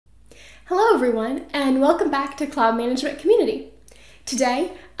Hello everyone, and welcome back to Cloud Management Community.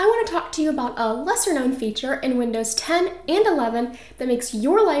 Today, I want to talk to you about a lesser known feature in Windows 10 and 11 that makes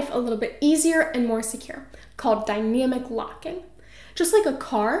your life a little bit easier and more secure, called dynamic locking. Just like a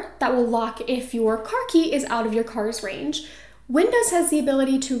car that will lock if your car key is out of your car's range, Windows has the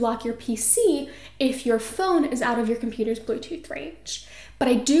ability to lock your PC if your phone is out of your computer's Bluetooth range. But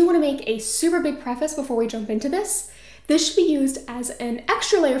I do want to make a super big preface before we jump into this. This should be used as an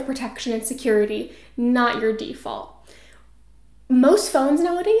extra layer of protection and security, not your default. Most phones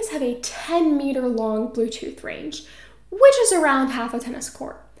nowadays have a 10-meter long Bluetooth range, which is around half a tennis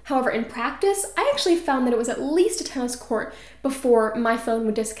court. However, in practice, I actually found that it was at least a tennis court before my phone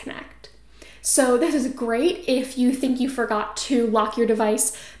would disconnect. So this is great if you think you forgot to lock your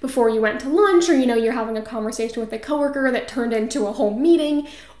device before you went to lunch, or you're having a conversation with a coworker that turned into a whole meeting,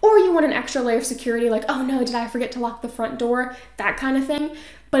 or you want an extra layer of security like, oh no, did I forget to lock the front door? That kind of thing.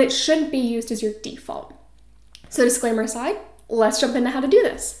 But it shouldn't be used as your default. So disclaimer aside, let's jump into how to do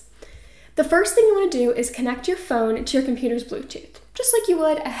this. The first thing you want to do is connect your phone to your computer's Bluetooth, just like you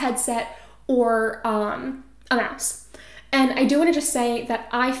would a headset or a mouse. And I do want to just say that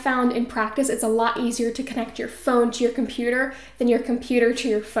I found in practice it's a lot easier to connect your phone to your computer than your computer to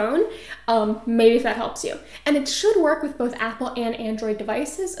your phone, maybe if that helps you. And it should work with both Apple and Android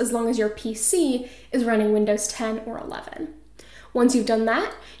devices as long as your PC is running Windows 10 or 11. Once you've done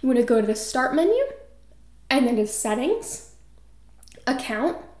that, you want to go to the Start menu, and then to Settings,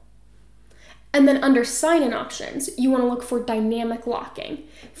 Account, and then under Sign-in options, you want to look for Dynamic Locking.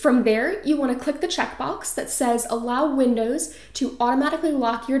 From there, you want to click the checkbox that says Allow Windows to automatically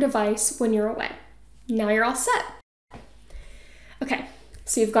lock your device when you're away. Now you're all set. Okay,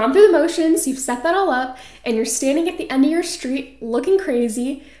 so you've gone through the motions, you've set that all up, and you're standing at the end of your street looking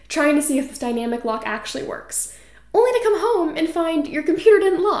crazy, trying to see if this dynamic lock actually works, only to come home and find your computer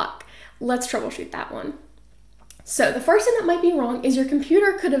didn't lock. Let's troubleshoot that one. So the first thing that might be wrong is your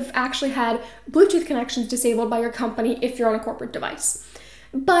computer could have actually had Bluetooth connections disabled by your company if you're on a corporate device.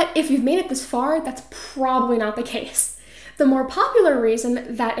 But if you've made it this far, that's probably not the case. The more popular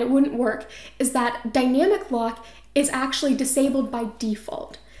reason that it wouldn't work is that dynamic lock is actually disabled by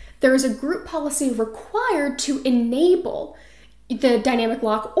default. There is a group policy required to enable the dynamic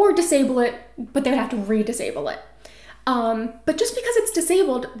lock or disable it, but they would have to re-disable it. But just because it's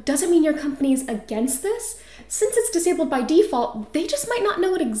disabled doesn't mean your company's against this. Since it's disabled by default, they just might not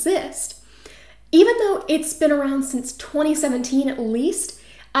know it exists. Even though it's been around since 2017 at least,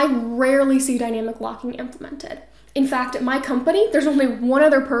 I rarely see dynamic locking implemented. In fact, at my company, there's only one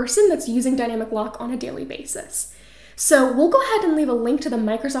other person that's using dynamic lock on a daily basis. So we'll go ahead and leave a link to the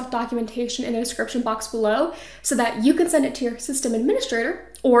Microsoft documentation in the description box below so that you can send it to your system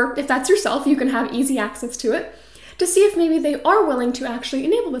administrator, or if that's yourself, you can have easy access to it, to see if maybe they are willing to actually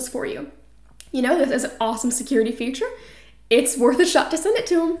enable this for you. This is an awesome security feature. It's worth a shot to send it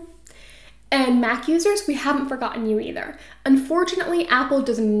to them. And Mac users, we haven't forgotten you either. Unfortunately, Apple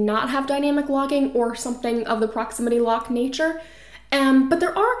does not have dynamic locking or something of the proximity lock nature, but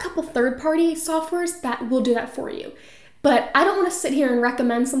there are a couple third-party softwares that will do that for you. But I don't want to sit here and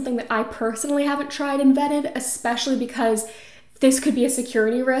recommend something that I personally haven't tried and vetted, especially because this could be a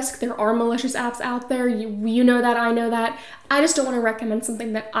security risk. There are malicious apps out there. You know that, I know that. I just don't want to recommend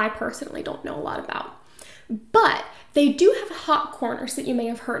something that I personally don't know a lot about. But they do have hot corners that you may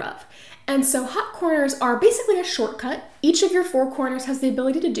have heard of. And so hot corners are basically a shortcut. Each of your four corners has the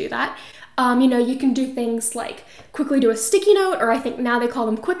ability to do that. You can do things like quickly do a sticky note, or I think now they call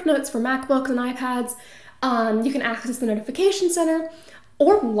them quick notes for MacBooks and iPads. You can access the notification center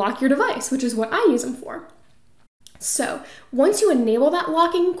or lock your device, which is what I use them for. So once you enable that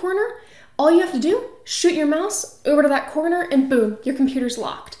locking corner, all you have to do, shoot your mouse over to that corner and boom, your computer's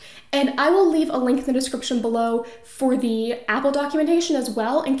locked. And I will leave a link in the description below for the Apple documentation as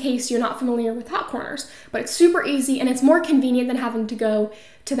well in case you're not familiar with hot corners. But it's super easy and it's more convenient than having to go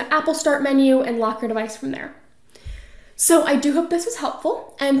to the Apple Start menu and lock your device from there. So I do hope this was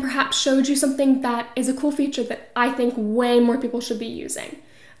helpful and perhaps showed you something that is a cool feature that I think way more people should be using.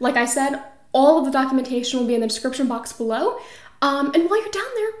 Like I said, all of the documentation will be in the description box below. And while you're down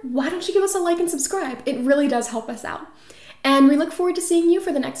there, why don't you give us a like and subscribe? It really does help us out. And we look forward to seeing you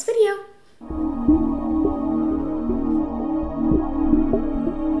for the next video.